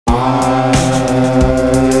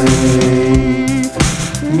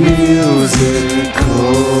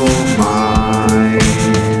musical mind.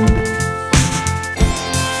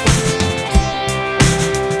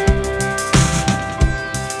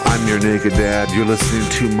 I'm your naked dad. You're listening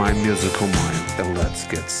to My Musical Mind, and let's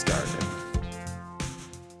get started.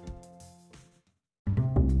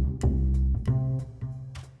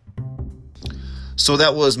 So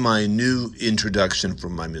that was my new introduction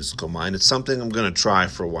from My Musical Mind. It's something I'm going to try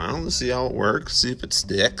for a while and see how it works, see if it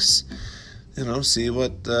sticks, see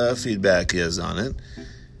what feedback is on it.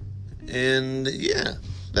 And yeah,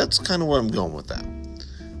 that's kind of where I'm going with that.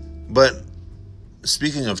 But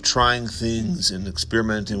speaking of trying things and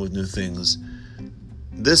experimenting with new things,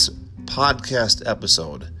 this podcast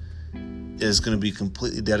episode is going to be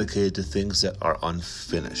completely dedicated to things that are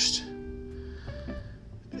unfinished.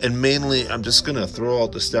 And mainly, I'm just going to throw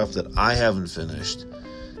out the stuff that I haven't finished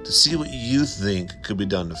to see what you think could be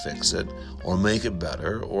done to fix it or make it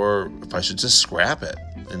better, or if I should just scrap it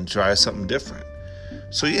and try something different.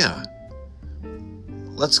 So yeah,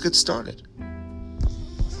 let's get started.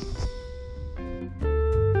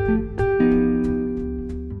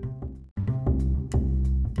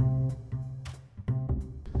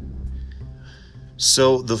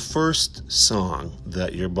 So the first song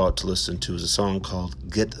that you're about to listen to is a song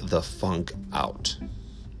called Get the Funk Out.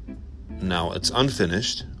 Now, it's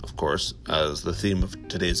unfinished, of course, as the theme of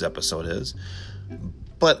today's episode is,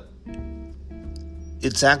 but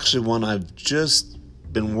it's actually one I've just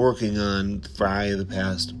been working on for the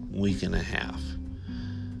past week and a half.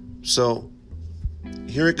 So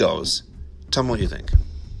here it goes. Tell me what you think.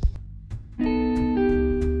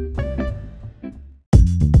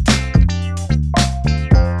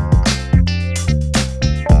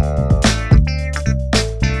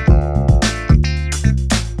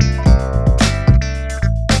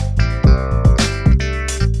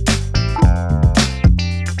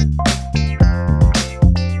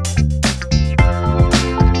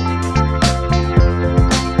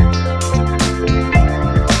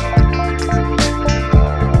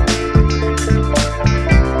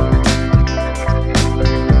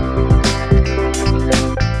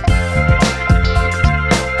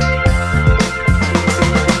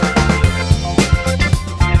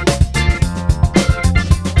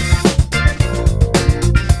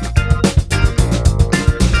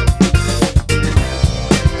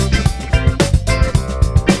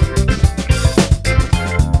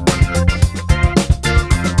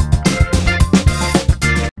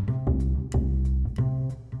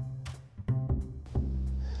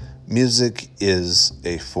 Music is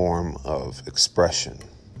a form of expression.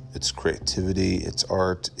 It's creativity, it's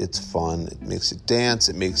art, it's fun, it makes you dance,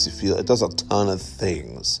 it makes you feel, it does a ton of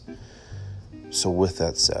things. So with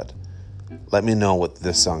that said, let me know what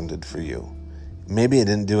this song did for you. Maybe it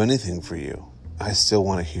didn't do anything for you. I still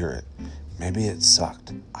want to hear it. Maybe it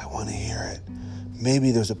sucked. I want to hear it.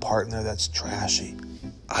 Maybe there's a part in there that's trashy.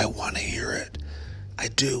 I want to hear it. I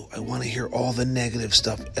do. I want to hear all the negative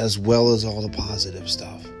stuff as well as all the positive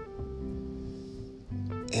stuff.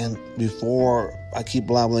 And before I keep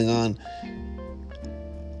blabbling on,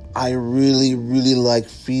 I really, really like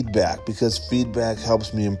feedback because feedback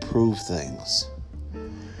helps me improve things.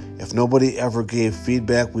 If nobody ever gave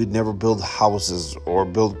feedback, we'd never build houses or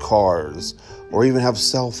build cars or even have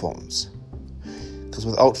cell phones. Because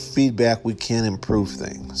without feedback, we can't improve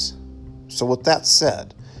things. So with that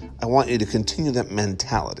said, I want you to continue that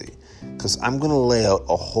mentality because I'm going to lay out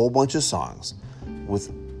a whole bunch of songs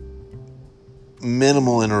with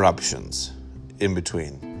minimal interruptions in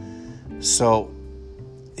between. So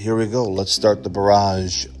here we go. Let's start the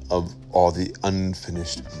barrage of all the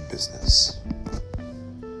unfinished business.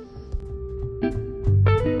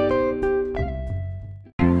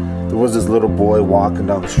 There was this little boy walking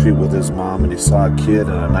down the street with his mom, and he saw a kid in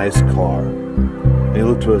a nice car. And he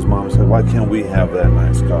looked to his mom and said, "Why can't we have that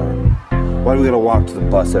nice car? Why do we gotta walk to the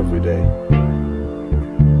bus every day?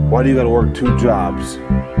 Why do you gotta work 2 jobs?"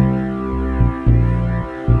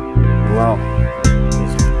 Well,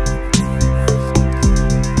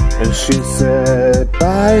 and she said,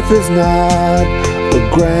 "Life is not a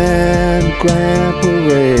grand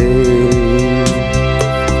parade,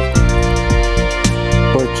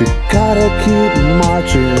 but you gotta keep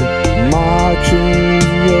marching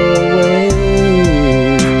your way."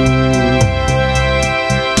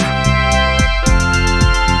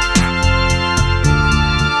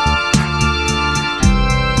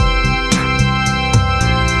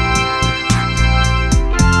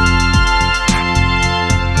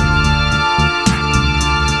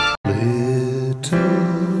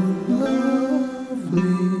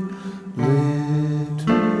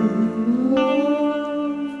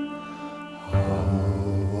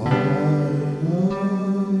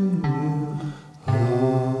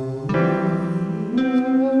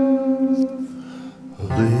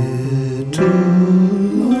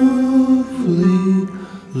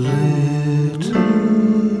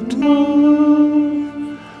 Little dove,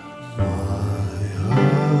 my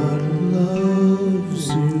heart loves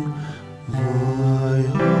you. My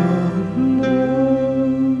heart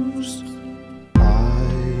loves.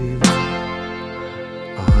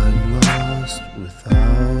 I'm lost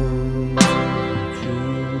without you.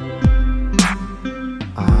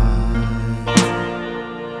 I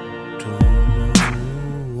don't know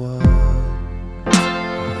what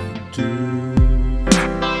I do.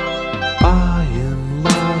 I am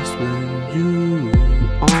lost when you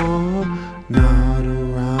are not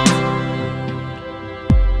around.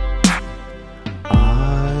 I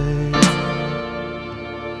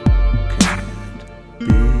can't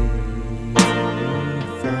be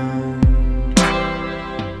found.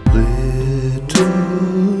 Little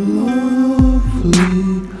lovely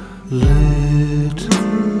little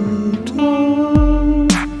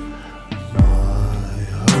dove, my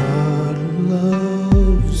heart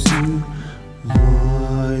loves you. My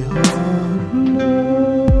heart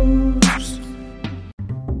loves.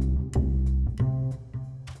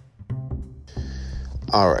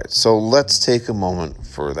 All right, so let's take a moment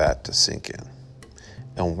for that to sink in.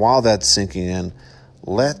 And while that's sinking in,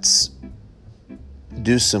 let's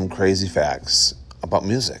do some crazy facts about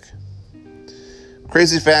music.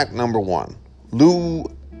 Crazy fact number one.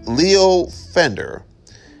 Leo Fender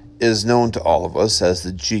is known to all of us as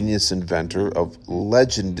the genius inventor of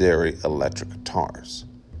legendary electric guitars.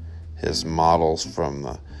 His models from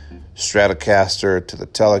the Stratocaster to the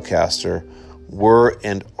Telecaster were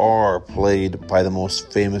and are played by the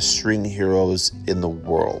most famous string heroes in the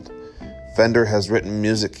world. Fender has written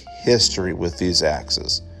music history with these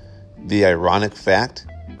axes. The ironic fact,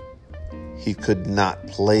 he could not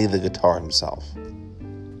play the guitar himself.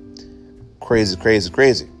 Crazy, crazy,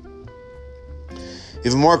 crazy.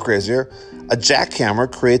 Even more crazier, a jackhammer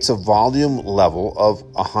creates a volume level of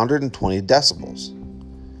 120 decibels.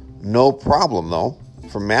 No problem, though,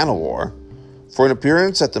 for Manowar. For an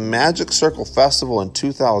appearance at the Magic Circle Festival in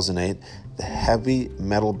 2008, the heavy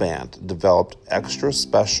metal band developed extra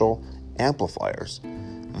special amplifiers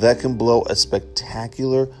that can blow a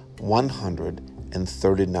spectacular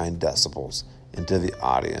 139 decibels into the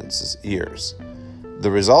audience's ears. The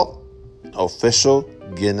result? Official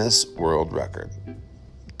Guinness World Record.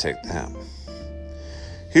 Take them.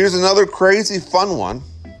 Here's another crazy fun one.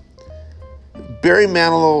 Barry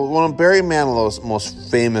Manilow, one of Barry Manilow's most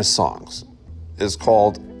famous songs is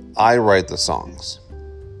called I Write the Songs.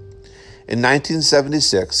 In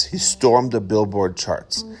 1976, he stormed the Billboard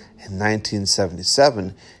charts. In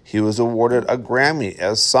 1977, he was awarded a Grammy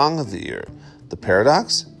as Song of the Year. The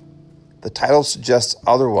paradox? The title suggests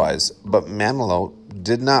otherwise, but Manilow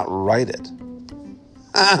did not write it.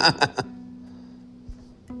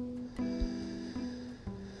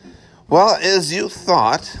 Well, as you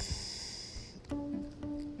thought,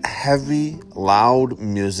 heavy, loud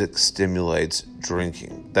music stimulates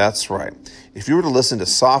drinking. That's right. If you were to listen to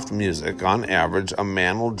soft music, on average, a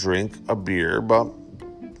man will drink a beer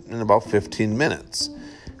in about 15 minutes.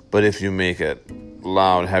 But if you make it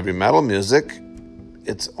loud, heavy metal music,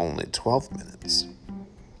 it's only 12 minutes.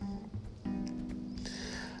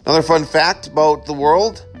 Another fun fact about the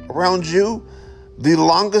world around you, the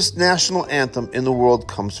longest national anthem in the world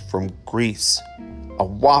comes from Greece. A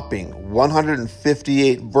whopping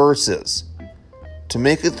 158 verses. To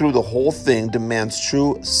make it through the whole thing demands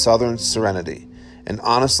true Southern serenity. And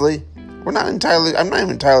honestly, I'm not even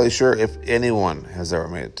entirely sure if anyone has ever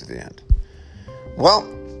made it to the end. Well,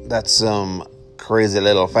 that's some crazy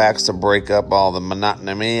little facts to break up all the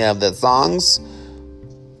monotony of the songs.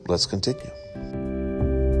 Let's continue.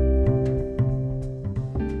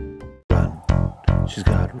 Run. She's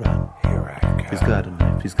got to run. Here I go. He's got a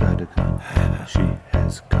knife. He's got a gun. She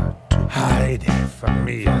has got to hide from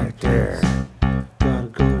me, I dare. Gotta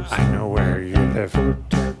go. I know where you live.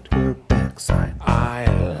 Protect her backside. I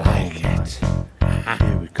like it.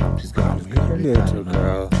 Here we come. She's got to go. Little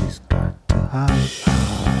girl. She's got to hide.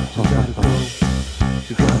 She's got to go.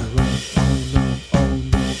 She's got to run. Oh no, oh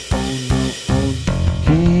no, oh no, oh no.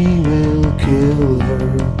 He will kill her.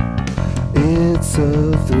 It's a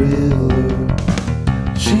thriller.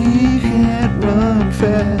 She can't run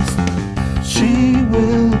fast. She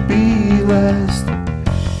will be last.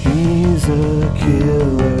 He's a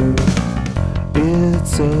killer.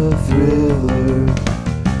 It's a thriller.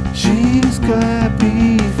 She's gotta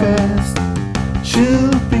be fast.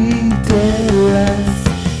 She'll be dead last.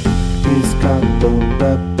 He's got the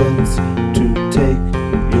weapons to take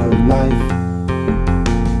your life.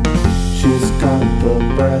 She's got the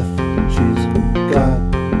breath. She's got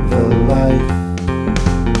the life.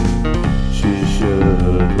 She should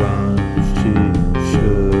run. She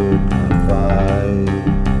should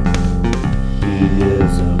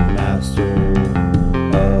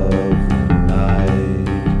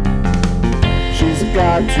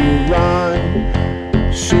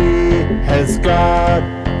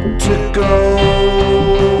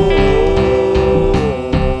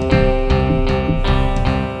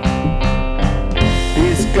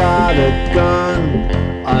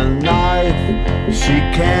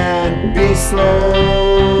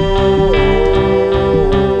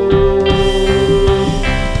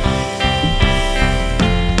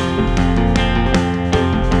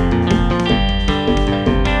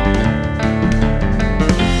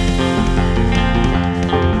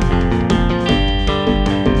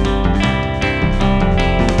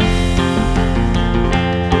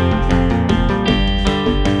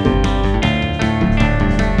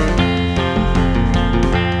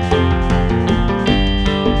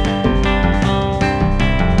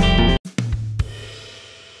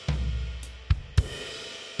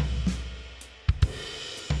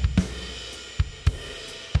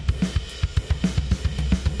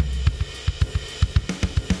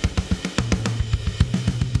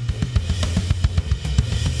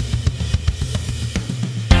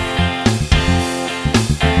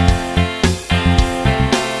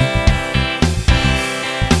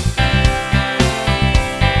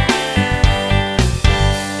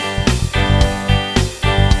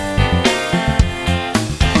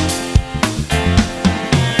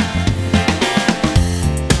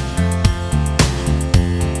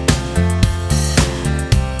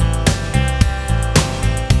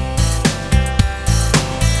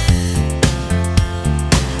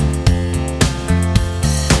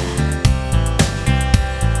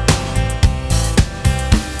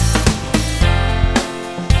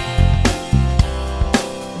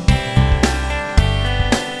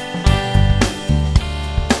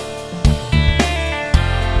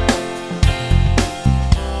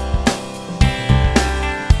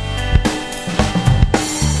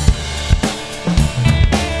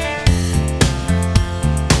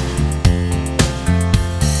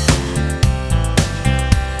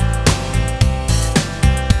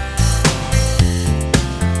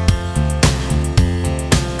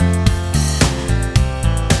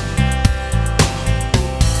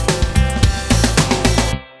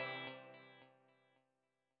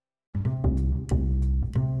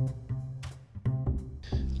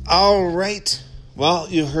All right. Well,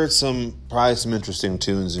 you heard probably some interesting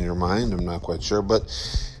tunes in your mind. I'm not quite sure, but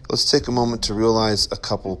let's take a moment to realize a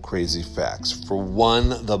couple crazy facts. For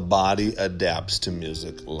one, the body adapts to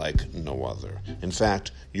music like no other. In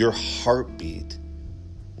fact, your heartbeat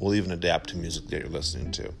will even adapt to music that you're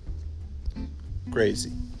listening to.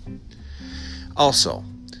 Crazy. Also,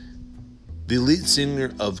 the lead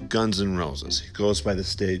singer of Guns N' Roses, he goes by the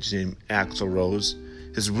stage name Axl Rose.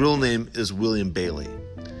 His real name is William Bailey.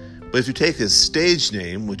 But if you take his stage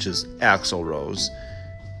name, which is Axl Rose,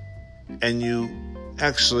 and you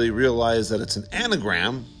actually realize that it's an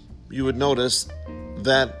anagram, you would notice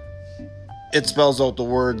that it spells out the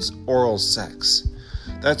words oral sex.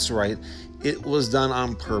 That's right. It was done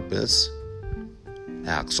on purpose.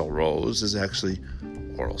 Axl Rose is actually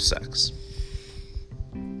oral sex.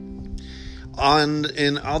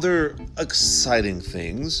 In other exciting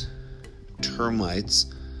things, termites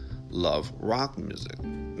love rock music.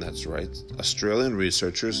 That's right. Australian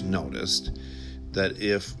researchers noticed that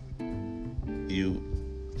if you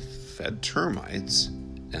fed termites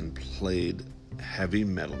and played heavy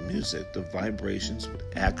metal music, the vibrations would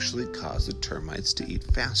actually cause the termites to eat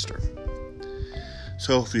faster.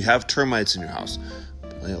 So if you have termites in your house,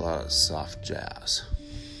 play a lot of soft jazz.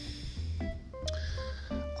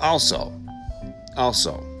 Also,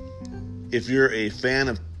 if you're a fan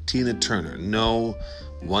of Tina Turner, know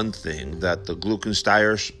one thing, that the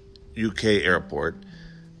Gluckenstein UK airport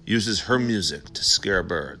uses her music to scare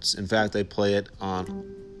birds. In fact, they play it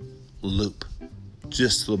on loop,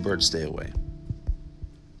 just so the birds stay away.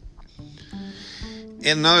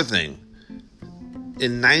 And another thing,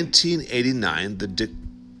 in 1989, the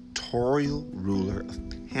dictatorial ruler of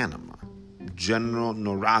Panama, General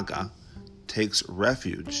Noriega, takes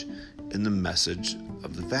refuge in the Message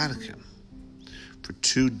of the Vatican. For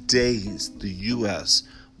 2 days, the U.S.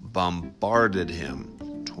 bombarded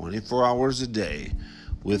him 24 hours a day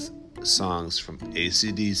with songs from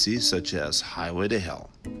AC/DC such as Highway to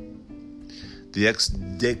Hell. The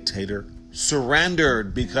ex-dictator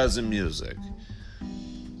surrendered because of music.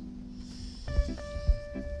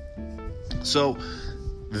 So,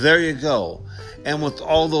 there you go. And with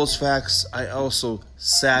all those facts, I also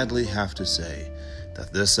sadly have to say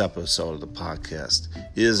that this episode of the podcast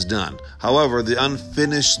is done. However, the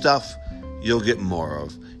unfinished stuff you'll get more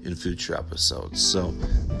of in future episodes. So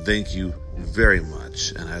thank you very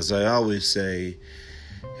much. And as I always say,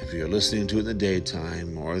 if you're listening to it in the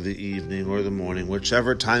daytime or the evening or the morning,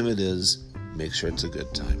 whichever time it is, make sure it's a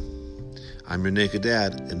good time. I'm your Naked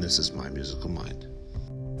Dad, and this is My Musical Mind.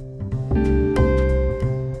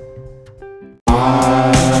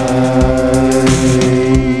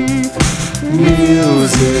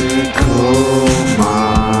 Musical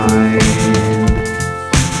Mind.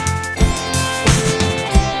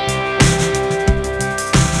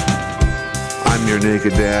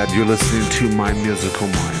 Dad. You're listening to My Musical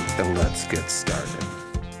Mind, and let's get started.